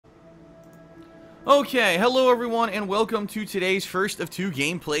Okay, hello everyone, and welcome to today's first of two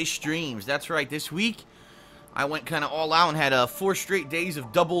gameplay streams. That's right, this week I went kind of all out and had 4 straight days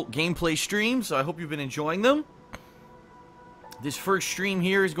of double gameplay streams, so I hope you've been enjoying them. This first stream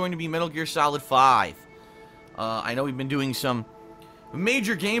here is going to be Metal Gear Solid 5. I know we've been doing some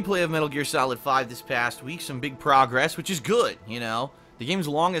major gameplay of Metal Gear Solid 5 this past week, some big progress, which is good, you know. The game's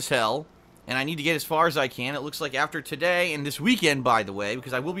long as hell, and I need to get as far as I can. It looks like after today, and this weekend, by the way,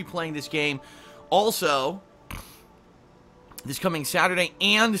 because I will be playing this game also this coming Saturday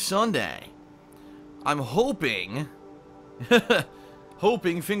and Sunday. I'm hoping,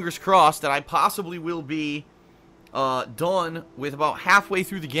 fingers crossed, that I possibly will be done with about halfway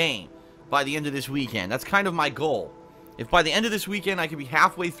through the game by the end of this weekend. That's kind of my goal. If by the end of this weekend I could be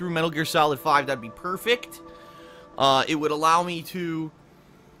halfway through Metal Gear Solid 5, that'd be perfect. It would allow me to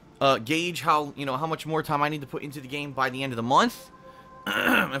gauge how much more time I need to put into the game by the end of the month.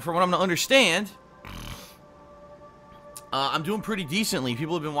 And from what I'm to understand, I'm doing pretty decently.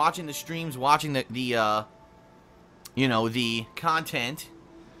 People have been watching the streams, watching the content,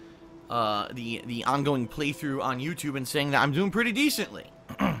 the ongoing playthrough on YouTube, and saying that I'm doing pretty decently.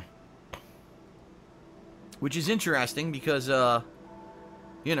 Which is interesting because, for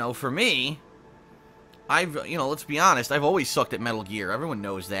me, let's be honest, I've always sucked at Metal Gear. Everyone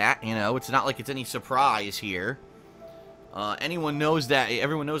knows that, it's not like it's any surprise here. Everyone knows that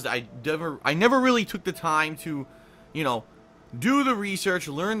I never really took the time to, do the research,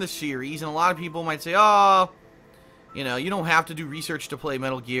 learn the series, and a lot of people might say, oh, you don't have to do research to play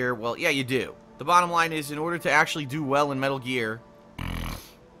Metal Gear. Well, yeah, you do. The bottom line is, in order to actually do well in Metal Gear,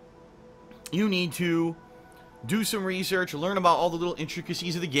 you need to do some research, learn about all the little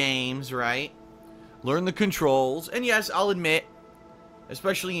intricacies of the games, right? Learn the controls, and yes, I'll admit,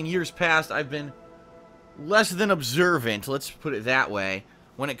 especially in years past, I've been less than observant, let's put it that way,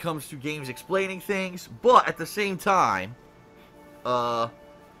 when it comes to games explaining things, but at the same time, Metal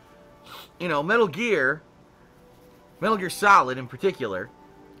Gear Solid in particular,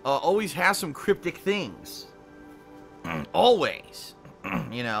 always has some cryptic things. Always.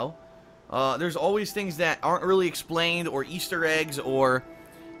 There's always things that aren't really explained, or Easter eggs, or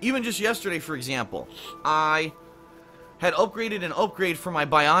even just yesterday, for example, I had upgraded an upgrade for my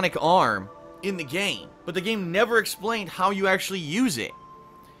bionic arm in the game, but the game never explained how you actually use it.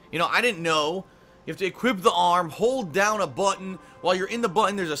 I didn't know. You have to equip the arm, hold down a button. While you're in the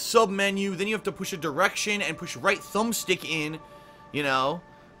button, there's a sub-menu. Then you have to push a direction and push right thumbstick in,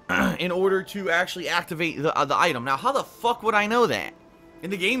 in order to actually activate the item. Now, how the fuck would I know that?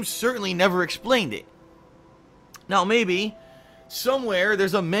 And the game certainly never explained it. Now, maybe somewhere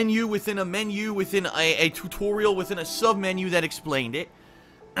there's a menu within a tutorial within a sub-menu that explained it.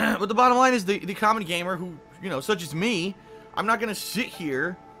 But the bottom line is the common gamer who, such as me, I'm not going to sit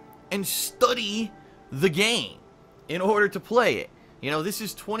here and study the game in order to play it. This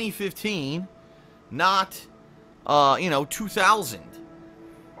is 2015, not, 2000.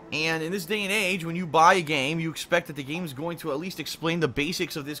 And in this day and age, when you buy a game, you expect that the game is going to at least explain the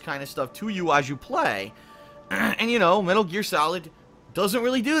basics of this kind of stuff to you as you play. And, Metal Gear Solid doesn't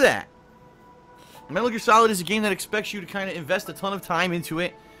really do that. Metal Gear Solid is a game that expects you to kind of invest a ton of time into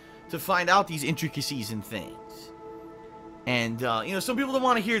it to find out these intricacies and things. And, some people don't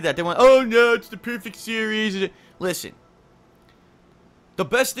want to hear that. They want, oh no, it's the perfect series. Listen, the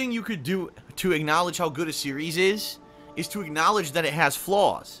best thing you could do to acknowledge how good a series is to acknowledge that it has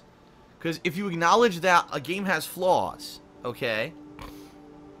flaws. Because if you acknowledge that a game has flaws, okay,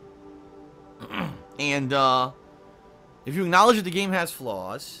 and, if you acknowledge that the game has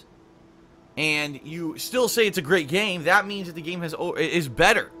flaws, and you still say it's a great game, that means that the game is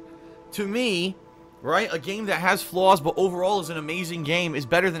better. To me, right, a game that has flaws but overall is an amazing game is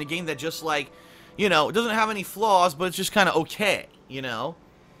better than a game that just, it doesn't have any flaws, but it's just kind of okay,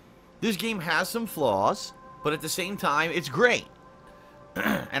 This game has some flaws, but at the same time, it's great.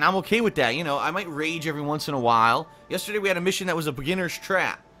 And I'm okay with that, I might rage every once in a while. Yesterday we had a mission that was a beginner's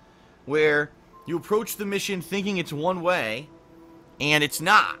trap, where you approach the mission thinking it's one way, and it's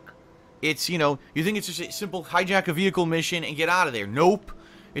not. It's, you think it's just a simple hijack a vehicle mission and get out of there. Nope.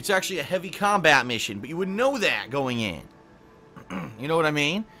 It's actually a heavy combat mission, but you wouldn't know that going in. You know what I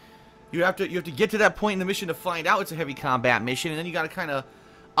mean? You have to get to that point in the mission to find out it's a heavy combat mission, and then you got to kind of,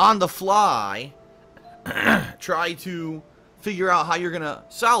 on the fly, try to figure out how you're going to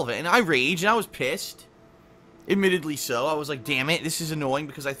solve it. And I raged, and I was pissed. Admittedly so. I was like, damn it, this is annoying,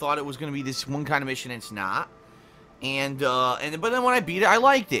 because I thought it was going to be this one kind of mission, and it's not. But then when I beat it, I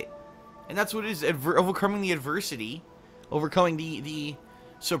liked it. And that's what it is, overcoming the adversity, overcoming the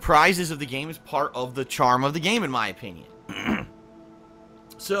surprises of the game is part of the charm of the game, in my opinion.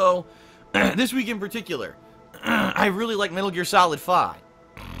 So, this week in particular, I really like Metal Gear Solid 5.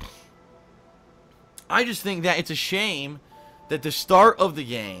 I just think that it's a shame that the start of the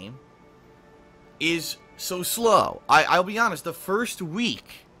game is so slow. I'll be honest, the first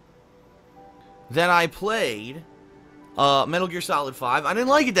week that I played Metal Gear Solid 5, I didn't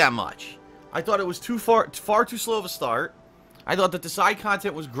like it that much. I thought it was far too slow of a start. I thought that the side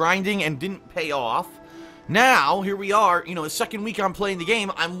content was grinding and didn't pay off. Now, here we are, you know, the second week I'm playing the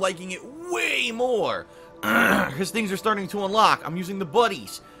game, I'm liking it way more. Because things are starting to unlock. I'm using the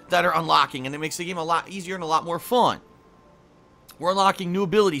buddies that are unlocking, and it makes the game a lot easier and a lot more fun. We're unlocking new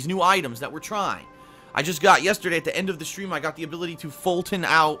abilities, new items that we're trying. I just got, yesterday at the end of the stream, I got the ability to Fulton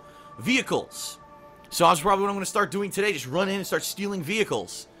out vehicles. So that's probably what I'm going to start doing today, just run in and start stealing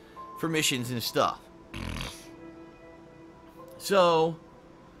vehicles for missions and stuff. So,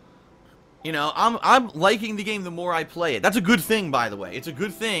 you know, I'm liking the game the more I play it. That's a good thing, by the way. It's a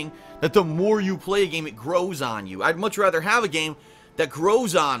good thing that the more you play a game, it grows on you. I'd much rather have a game that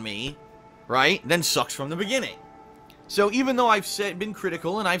grows on me, right, than sucks from the beginning. So even though I've been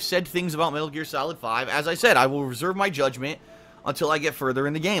critical and I've said things about Metal Gear Solid 5, as I said, I will reserve my judgment until I get further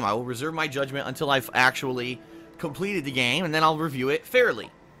in the game. I will reserve my judgment until I've actually completed the game, and then I'll review it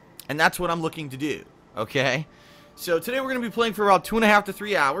fairly. And that's what I'm looking to do, okay? So today we're going to be playing for about 2.5 to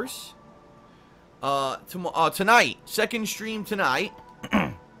 3 hours. Tonight, second stream tonight,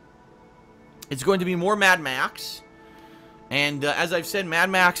 it's going to be more Mad Max. And as I've said, Mad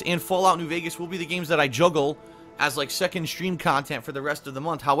Max and Fallout New Vegas will be the games that I juggle as like second stream content for the rest of the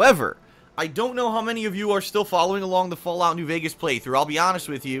month. However, I don't know how many of you are still following along the Fallout New Vegas playthrough. I'll be honest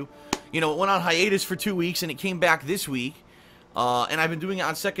with you. You know, it went on hiatus for 2 weeks and it came back this week. And I've been doing it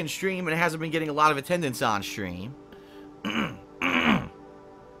on second stream and it hasn't been getting a lot of attendance on stream.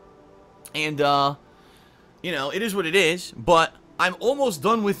 And, you know, it is what it is. But I'm almost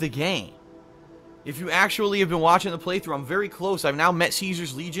done with the game. If you actually have been watching the playthrough, I'm very close. I've now met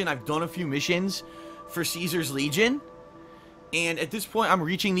Caesar's Legion. I've done a few missions for Caesar's Legion. And at this point, I'm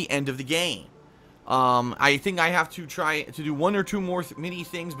reaching the end of the game. I think I have to try to do 1 or 2 more mini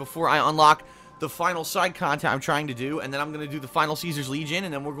things before I unlock the final side content I'm trying to do. And then I'm going to do the final Caesar's Legion.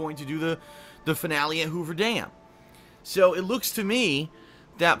 And then we're going to do the finale at Hoover Dam. So it looks to me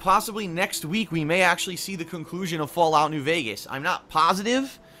that possibly next week we may actually see the conclusion of Fallout New Vegas. I'm not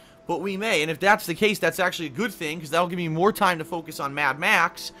positive, but we may. And if that's the case, that's actually a good thing, because that'll give me more time to focus on Mad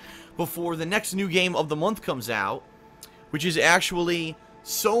Max before the next new game of the month comes out, which is actually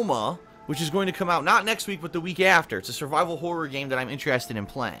Soma, which is going to come out not next week, but the week after. It's a survival horror game that I'm interested in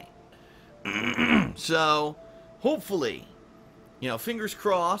playing. So, hopefully, you know, fingers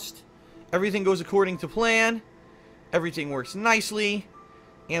crossed, everything goes according to plan, everything works nicely,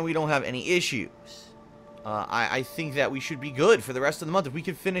 and we don't have any issues. I think that we should be good for the rest of the month. If we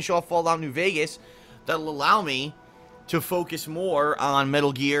can finish off Fallout New Vegas, that'll allow me to focus more on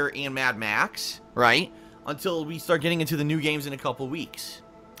Metal Gear and Mad Max, right? Until we start getting into the new games in a couple weeks.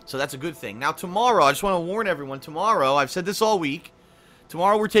 So that's a good thing. Now tomorrow, I just want to warn everyone, tomorrow, I've said this all week,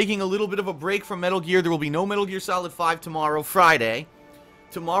 tomorrow we're taking a little bit of a break from Metal Gear. There will be no Metal Gear Solid 5 tomorrow, Friday.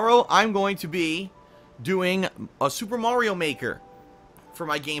 Tomorrow, I'm going to be doing a Super Mario Maker for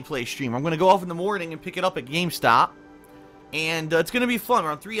my gameplay stream. I'm going to go off in the morning and pick it up at GameStop. And it's going to be fun.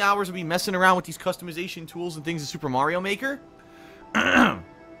 Around 3 hours, I'll be messing around with these customization tools and things in Super Mario Maker. And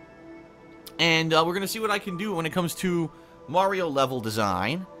we're going to see what I can do when it comes to Mario level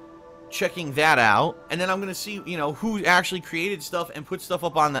design. Checking that out. And then I'm going to see, you know, who actually created stuff and put stuff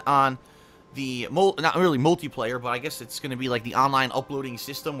up on the not really multiplayer, but I guess it's going to be like the online uploading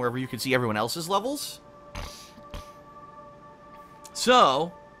system wherever you can see everyone else's levels.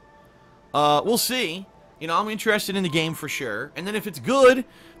 So, we'll see. You know, I'm interested in the game for sure. And then if it's good,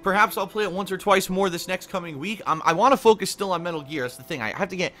 perhaps I'll play it once or twice more this next coming week. I want to focus still on Metal Gear. That's the thing. I have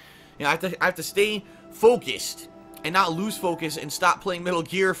to get, you know, I have to stay focused and not lose focus and stop playing Metal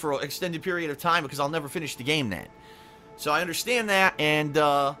Gear for an extended period of time, because I'll never finish the game then. So I understand that, and, you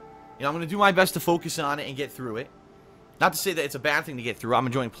know, I'm going to do my best to focus on it and get through it. Not to say that it's a bad thing to get through. I'm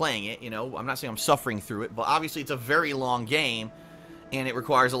enjoying playing it, you know. I'm not saying I'm suffering through it, but obviously it's a very long game, and it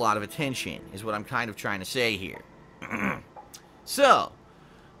requires a lot of attention, is what I'm kind of trying to say here. So,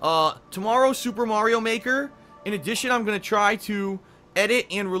 tomorrow, Super Mario Maker. In addition, I'm going to try to edit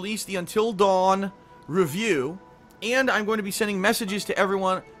and release the Until Dawn review. And I'm going to be sending messages to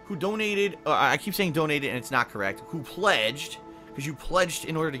everyone who donated. I keep saying donated, and it's not correct. Who pledged, because you pledged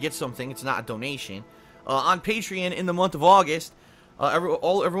in order to get something. It's not a donation. On Patreon in the month of August.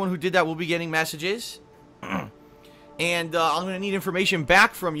 Everyone who did that will be getting messages. And I'm going to need information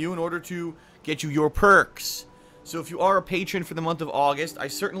back from you in order to get you your perks. So if you are a patron for the month of August, I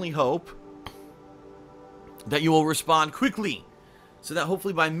certainly hope that you will respond quickly, so that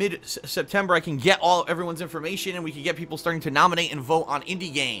hopefully by mid-September I can get everyone's information and we can get people starting to nominate and vote on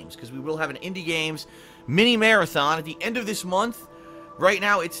indie games, because we will have an indie games mini marathon at the end of this month. Right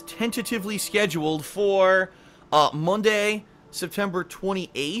now it's tentatively scheduled for Monday, September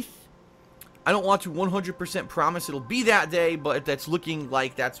 28th. I don't want to 100% promise it'll be that day, but that's looking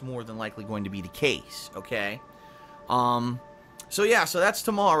like that's more than likely going to be the case, okay? So yeah, so that's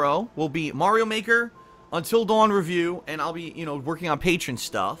tomorrow. Will be Mario Maker, Until Dawn review, and I'll be, working on patron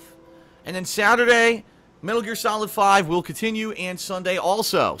stuff. And then Saturday, Metal Gear Solid 5 will continue, and Sunday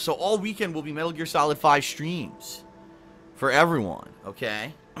also. So all weekend will be Metal Gear Solid 5 streams for everyone,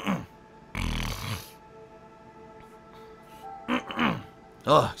 okay?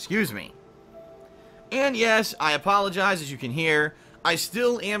 Oh, excuse me. And yes, I apologize, as you can hear. I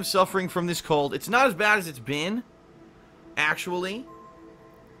still am suffering from this cold. It's not as bad as it's been, actually.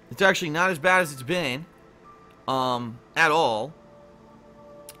 It's actually not as bad as it's been, at all.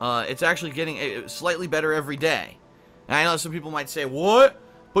 It's actually getting slightly better every day. And I know some people might say, what?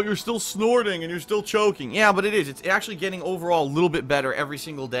 But you're still snorting and you're still choking. Yeah, but it is. It's actually getting overall a little bit better every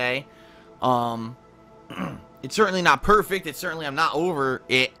single day. It's certainly not perfect. It's certainly, I'm not over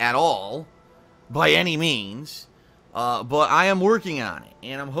it at all, by any means. But I am working on it.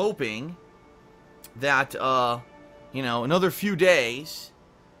 And I'm hoping that, another few days,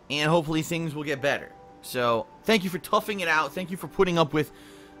 and hopefully things will get better. So, thank you for toughing it out. Thank you for putting up with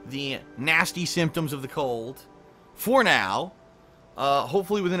the nasty symptoms of the cold. For now,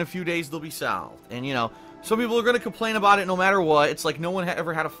 hopefully within a few days they'll be solved. And, some people are going to complain about it no matter what. It's like no one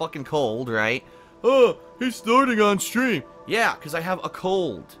ever had a fucking cold, right? Oh, he's snorting on stream. Yeah, because I have a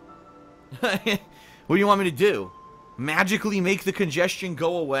cold. What do you want me to do? Magically make the congestion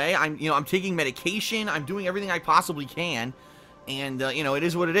go away? I'm taking medication. I'm doing everything I possibly can. And, it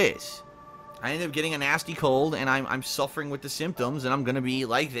is what it is. I ended up getting a nasty cold, and I'm suffering with the symptoms, and I'm going to be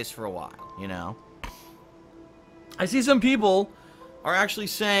like this for a while, I see some people are actually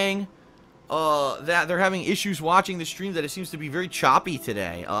saying that they're having issues watching the stream, that it seems to be very choppy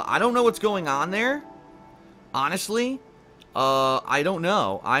today. I don't know what's going on there. Honestly, I don't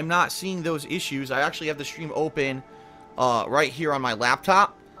know. I'm not seeing those issues. I actually have the stream open right here on my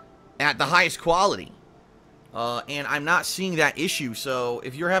laptop at the highest quality. And I'm not seeing that issue, so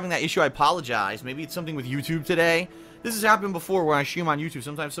if you're having that issue, I apologize. Maybe it's something with YouTube today. This has happened before when I stream on YouTube.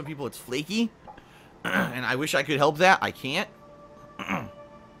 Sometimes some people, it's flaky, and I wish I could help that. I can't.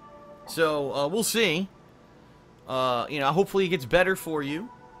 So, we'll see. Hopefully it gets better for you.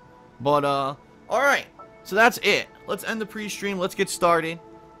 But, alright. So that's it. Let's end the pre-stream. Let's get started.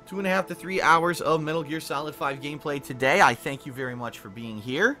 2.5 to 3 hours of Metal Gear Solid 5 gameplay today. I thank you very much for being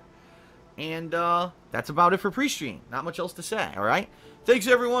here. And, that's about it for pre-stream. Not much else to say, alright? Thanks,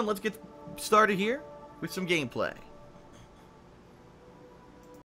 everyone. Let's get started here with some gameplay.